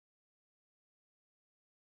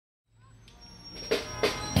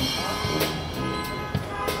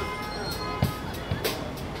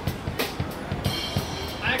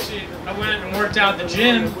out the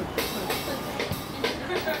gym.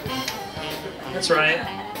 That's right,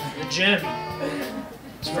 the gym.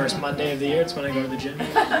 It's the first Monday of the year, it's when I go to the gym.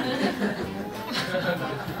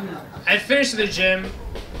 I finished the gym,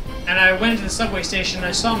 and I went to the subway station, and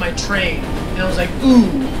I saw my train, and I was like, ooh,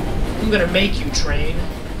 I'm gonna make you, train.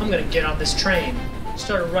 I'm gonna get on this train.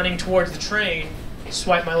 Started running towards the train,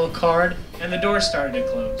 swiped my little card, and the door started to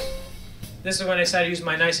close. This is when I decided to use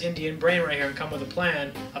my nice Indian brain right here and come with a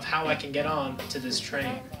plan of how I can get on to this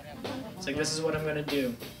train. It's like, this is what I'm gonna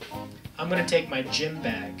do. I'm gonna take my gym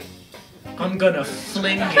bag. I'm gonna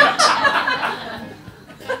fling it.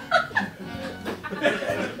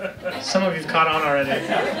 Some of you've caught on already.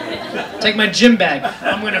 Take my gym bag.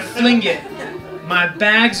 I'm gonna fling it. My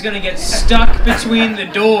bag's gonna get stuck between the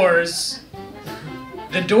doors.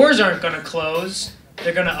 The doors aren't gonna close.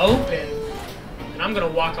 They're gonna open. And I'm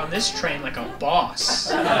gonna walk on this train like a boss.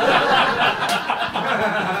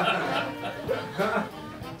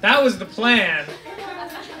 That was the plan.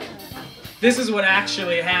 This is what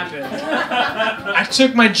actually happened. I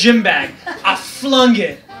took my gym bag. I flung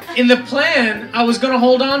it. In the plan, I was gonna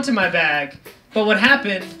hold on to my bag. But what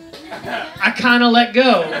happened, I kinda let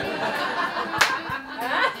go.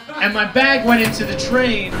 And my bag went into the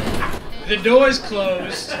train. The doors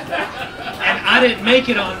closed. And I didn't make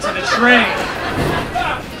it onto the train.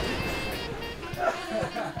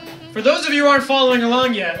 For those of you who aren't following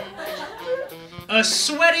along yet, a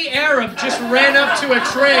sweaty Arab just ran up to a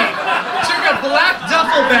train, took a black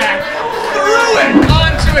duffel bag, threw it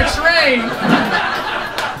onto a train,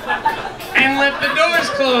 and let the doors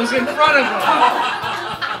close in front of him.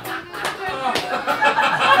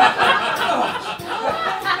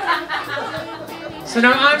 So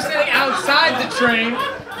now I'm sitting outside the train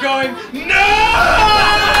going, no!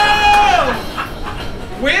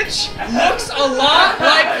 Which looks a lot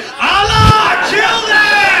like, Allah, kill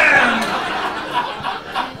them!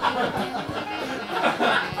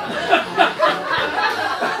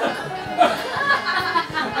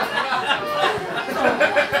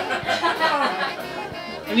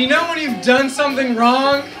 And you know when you've done something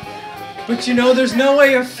wrong, but you know there's no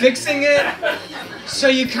way of fixing it, so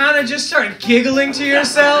you kind of just start giggling to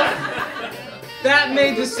yourself? That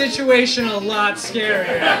made the situation a lot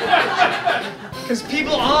scarier. Because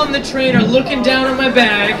people on the train are looking down on my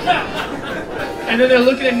bag, and then they're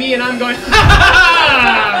looking at me and I'm going, ha ha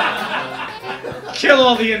ha! Kill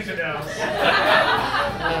all the infidels.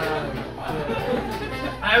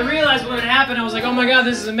 I realized when it happened, I was like, oh my god,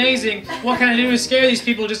 this is amazing. What can I do to scare these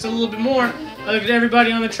people just a little bit more? I looked at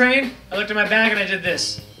everybody on the train, I looked at my bag, and I did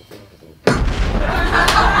this. And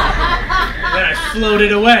then I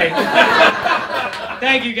floated away.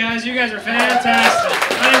 Thank you guys are fantastic.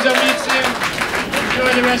 My name's Omid Singh.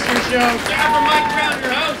 Enjoy the rest of your show. Give it for Mike Brown,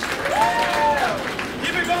 your host.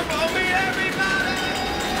 Give it up for Omid, everybody!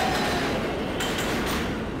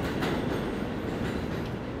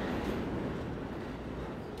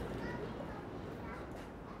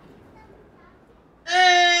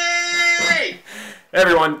 Hey! Hey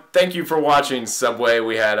everyone, thank you for watching Subway.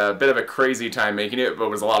 We had a bit of a crazy time making it, but it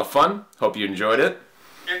was a lot of fun. Hope you enjoyed it.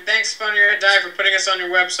 And thanks, Funny or Die, for putting us on your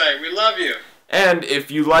website. We love you. And if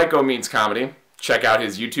you like Omid's comedy, check out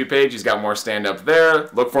his YouTube page. He's got more stand-up there.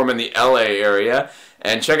 Look for him in the LA area.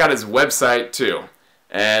 And check out his website, too.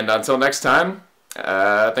 And until next time,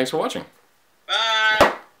 thanks for watching. Bye!